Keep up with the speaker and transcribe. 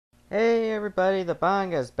Hey everybody, the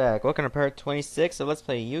Banga's back. Welcome to part 26 of Let's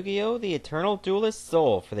Play Yu-Gi-Oh! The Eternal Duelist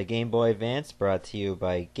Soul for the Game Boy Advance, brought to you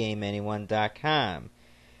by GameAnyone.com.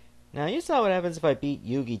 Now, you saw what happens if I beat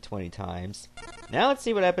Yugi 20 times. Now let's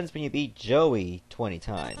see what happens when you beat Joey 20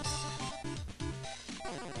 times.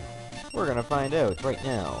 We're gonna find out right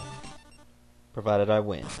now. Provided I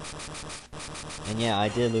win. And yeah, I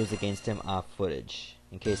did lose against him off footage,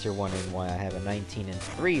 in case you're wondering why I have a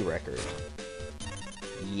 19-3 record.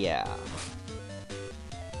 Yeah.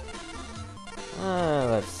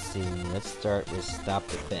 Let's see. Let's start with Stop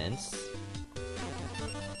Defense.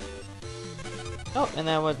 Oh, and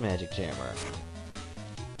that was Magic Jammer.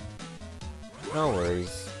 No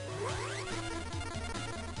worries.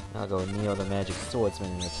 I'll go Neo the Magic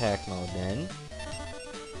Swordsman in attack mode then.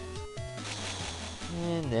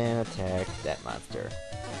 And then attack that monster.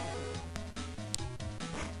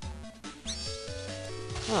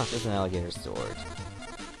 Oh, there's an alligator sword.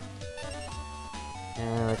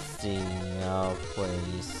 Let's see, I'll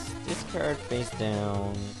place this card face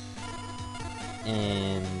down,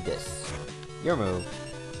 and this. Your move.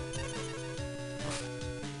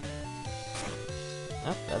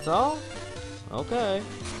 Oh, that's all? Okay.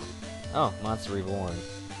 Oh, Monster Reborn.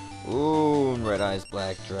 Ooh, Red Eyes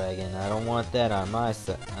Black Dragon. I don't want that on my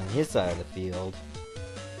on his side of the field.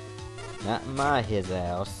 Not in his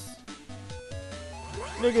house.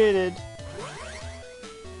 Negated.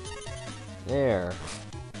 There.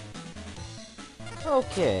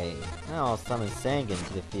 Okay, now I'll summon Sangan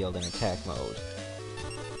to the field in attack mode.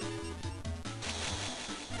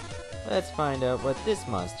 Let's find out what this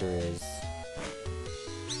monster is.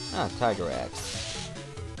 Ah, Tigerax.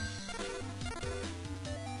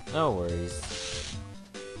 No worries.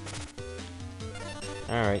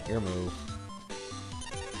 Alright, your move.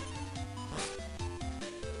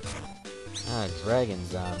 Ah, Dragon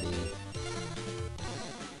Zombie.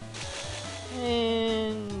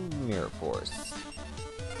 And Mirror Force.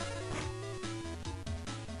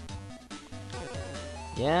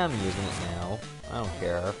 Yeah, I'm using it now. I don't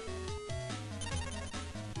care.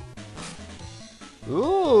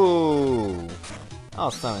 Ooh!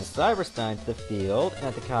 I'll summon Cyberstein to the field, and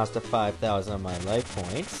at the cost of 5,000 of my life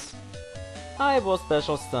points, I will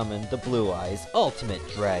special summon the Blue Eyes Ultimate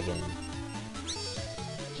Dragon.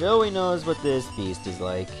 Joey knows what this beast is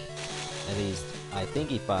like. At least, I think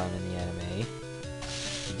he fought him in the anime.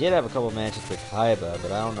 He did have a couple matches with Kaiba,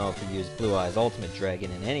 but I don't know if he used Blue Eyes Ultimate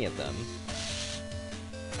Dragon in any of them.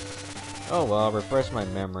 Oh well, refresh my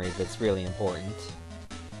memory if it's really important.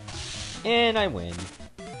 And I win.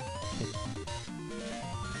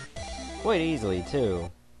 Quite easily, too.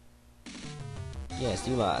 Yes,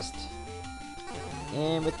 you lost.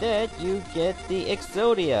 And with that, you get the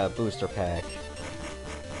Exodia booster pack.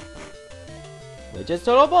 Which is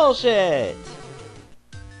total bullshit!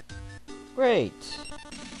 Great.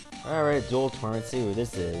 Alright, Duel Tournaments, see who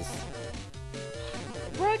this is.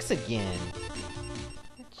 Rex again!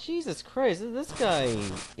 Jesus Christ, this guy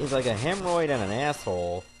is like a hemorrhoid and an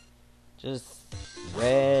asshole. Just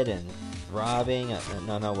red and throbbing.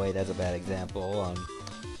 No, wait, that's a bad example.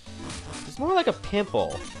 It's more like a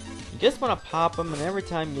pimple. You just want to pop them, and every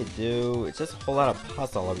time you do, it's just a whole lot of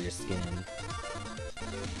pus all over your skin.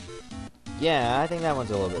 Yeah, I think that one's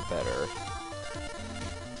a little bit better.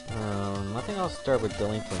 I think I'll start with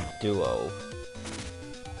Delinquent Duo.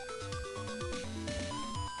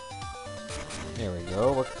 There we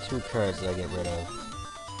go. What two cards did I get rid of?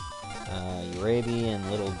 Urabi and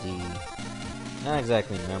Little D. Not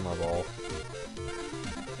exactly memorable.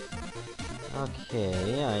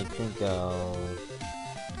 Okay, I think I'll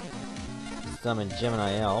summon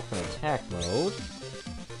Gemini Elf in attack mode.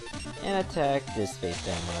 And attack this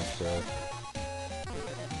face-down monster.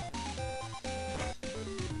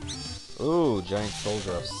 Ooh, Giant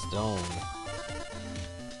Soldier of Stone.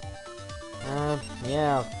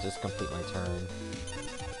 Yeah, I'll just complete my turn.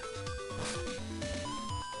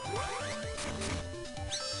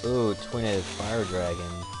 Ooh, Twin-Headed Fire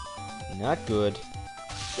Dragon. Not good.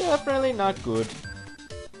 Definitely not good.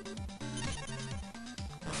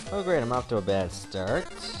 Oh great, I'm off to a bad start.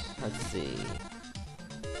 Let's see.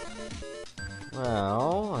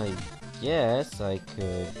 Well, I guess I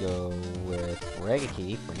could go with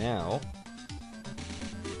Regaki for now.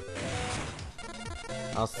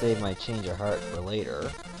 I'll save my Change of Heart for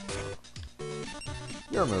later.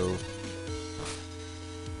 Your move.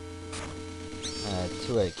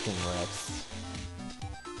 Two-Headed King Rex.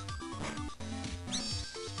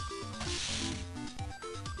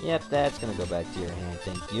 Yep, that's gonna go back to your hand,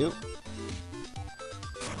 thank you.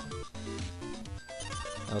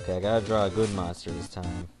 Okay, I gotta draw a good monster this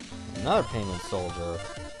time. Another Penguin Soldier.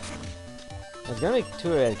 It's gonna be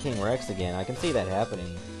 2 at King Rex again. I can see that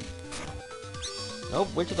happening. Nope,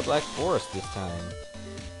 Witch of the Black Forest this time.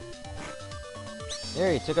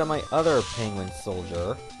 There, you took out my other penguin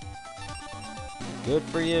soldier. Good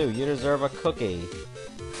for you. You deserve a cookie.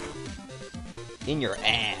 In your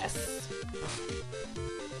ass.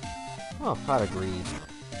 Oh, Pot of Greed.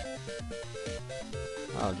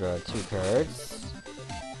 I'll draw 2 cards.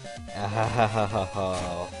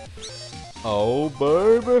 Ah, oh,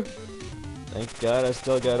 baby. Thank God I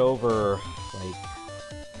still got over, like...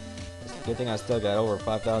 It's a good thing I still got over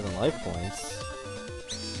 5,000 life points.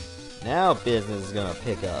 Now business is gonna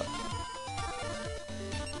pick up.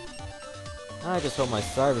 I just hope my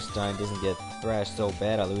Cyberstein doesn't get thrashed so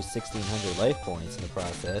bad I lose 1,600 life points in the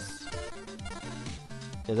process.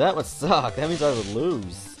 Cause that would suck, that means I would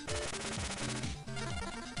lose.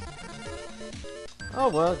 Oh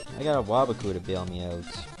well, I got a Wabaku to bail me out.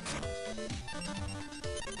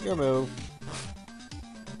 Your move.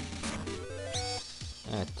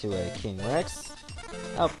 2-A King Rex.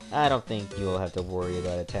 Oh, I don't think you'll have to worry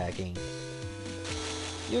about attacking.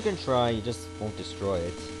 You can try, you just won't destroy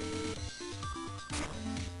it.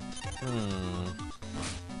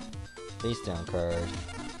 Face down card.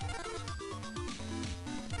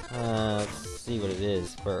 Let's see what it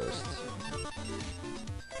is first.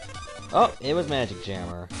 Oh, it was Magic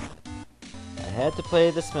Jammer. I had to play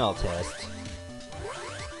the smell test.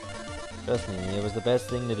 Trust me, it was the best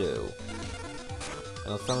thing to do.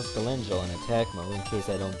 I'll summon Skelengel in attack mode in case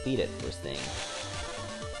I don't beat it first thing.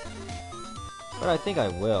 But I think I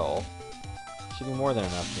will. Should be more than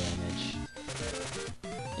enough damage.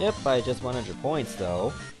 Yep, by just 100 points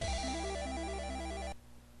though.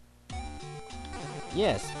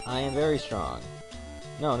 Yes, I am very strong.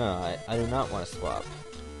 No, I do not want to swap.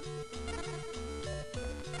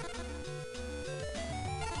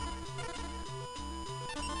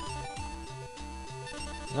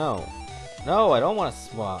 No. No, I don't want to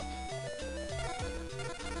swap.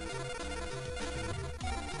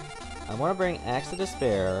 I want to bring Axe of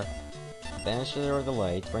Despair, Banisher of the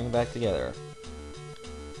Light, bring them back together.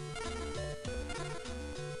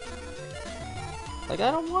 Like, I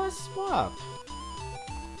don't want to swap.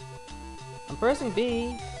 I'm pressing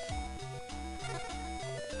B.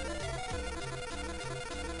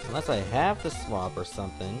 Unless I have to swap or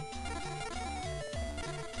something.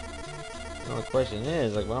 Well, the question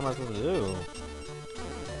is, like, what am I supposed to do?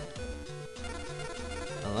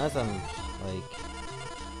 Unless I'm, like...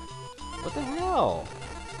 What the hell?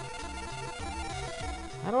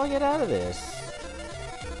 How do I get out of this?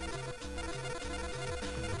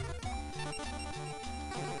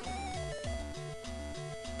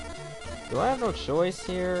 Do I have no choice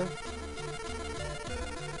here?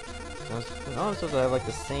 I know I'm supposed to have, like,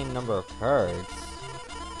 the same number of cards.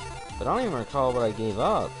 But I don't even recall what I gave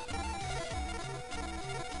up.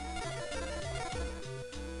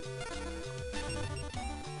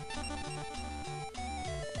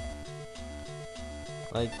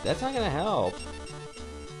 Like, that's not gonna help.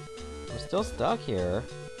 I'm still stuck here.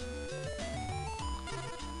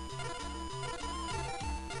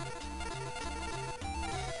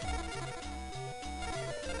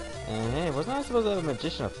 And hey, wasn't I supposed to have a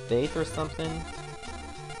Magician of Faith or something?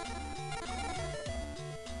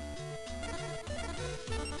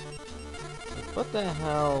 Like, what the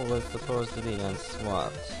hell was supposed to be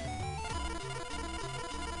unswapped?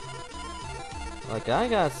 Like, I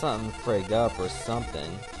got something frigged up or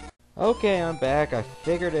something. Okay, I'm back. I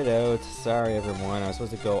figured it out. Sorry, everyone. I was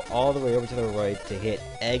supposed to go all the way over to the right to hit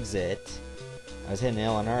exit. I was hitting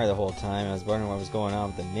LNR the whole time. I was wondering what was going on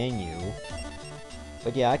with the menu.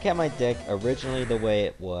 But yeah, I kept my deck originally the way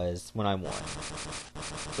it was when I won.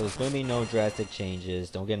 So there's going to be no drastic changes.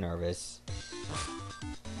 Don't get nervous.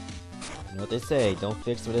 You know what they say. Don't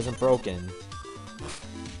fix what isn't broken.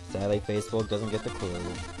 Sadly, Facebook doesn't get the clue.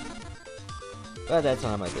 But that's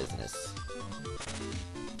none of my business.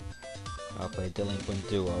 I'll play Delinquent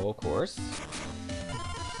Duo, of course.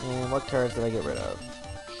 And what cards did I get rid of?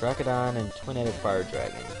 Shracodon and Twin-Headed Fire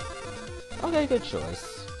Dragon. Okay, good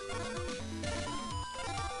choice.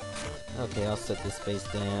 Okay, I'll set this face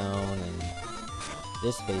down, and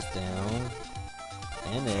this face down,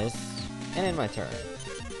 and this, and end my turn.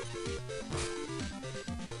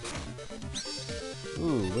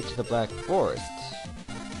 Ooh, Witch of the Black Forest.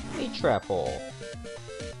 A trap hole.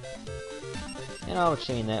 And I'll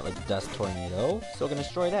chain that with Dust Tornado, so I can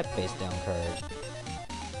destroy that face down card.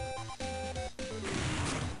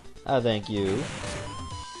 Thank you.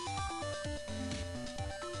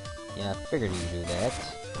 Yeah, I figured you'd do that.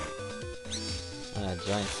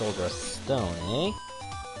 Giant Soldier of Stone, eh?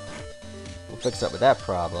 We'll fix up with that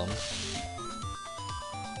problem.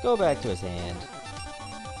 go back to his hand.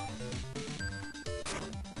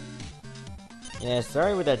 Yeah,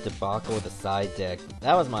 sorry with that debacle with the side deck.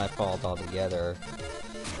 That was my fault altogether.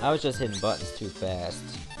 I was just hitting buttons too fast.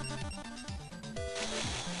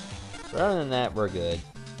 But other than that, we're good.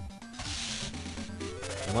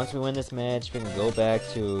 And once we win this match, we can go back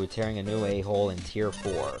to tearing a new a-hole in Tier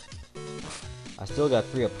 4. I still got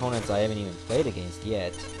 3 opponents I haven't even played against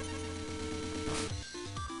yet.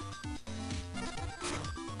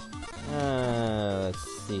 Let's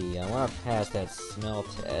see, I want to pass that smell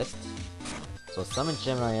test. So summon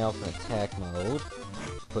Gemini Elf in attack mode,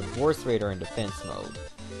 put Force Raider in defense mode.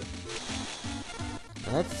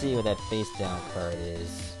 Now let's see what that face down card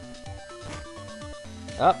is.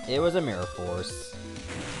 Oh, it was a Mirror Force.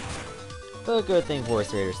 But a good thing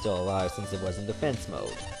Force Raider's still alive since it was in defense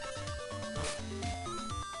mode.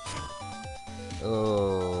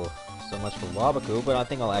 Oh, so much for Wabaku, but I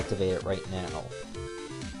think I'll activate it right now.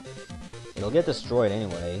 It'll get destroyed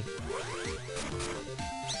anyway.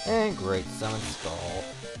 And great, summon Skull.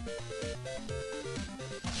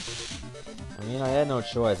 I mean, I had no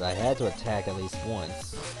choice. I had to attack at least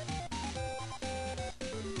once.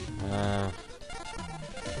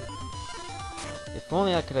 If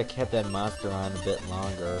only I could have kept that monster on a bit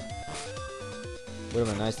longer. Would have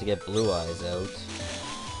been nice to get Blue Eyes out.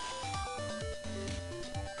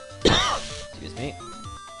 Excuse me.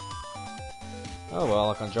 Oh well,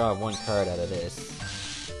 I can draw 1 card out of this.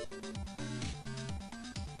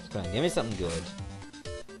 Come on, give me something good.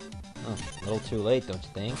 Oh, a little too late, don't you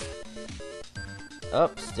think?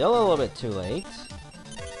 Oh, still a little bit too late.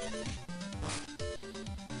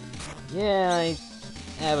 Yeah, I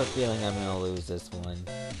have a feeling I'm gonna lose this one.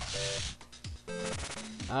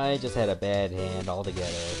 I just had a bad hand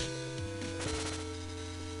altogether.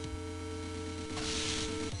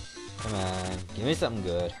 Come on, give me something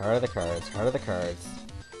good. Heart of the cards, heart of the cards.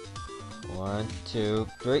 1, 2,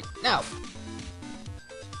 3, now!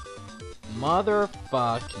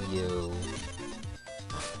 Motherfuck you.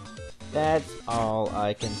 That's all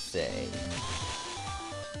I can say.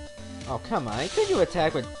 Oh, come on. Could you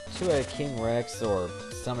attack with 2-headed King Rex or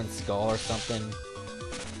summon Skull or something?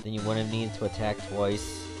 Then you wouldn't have needed to attack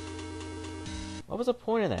twice. What was the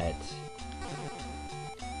point of that?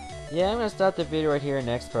 Yeah, I'm gonna stop the video right here.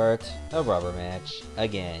 Next part, a rubber match.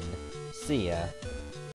 Again. See ya.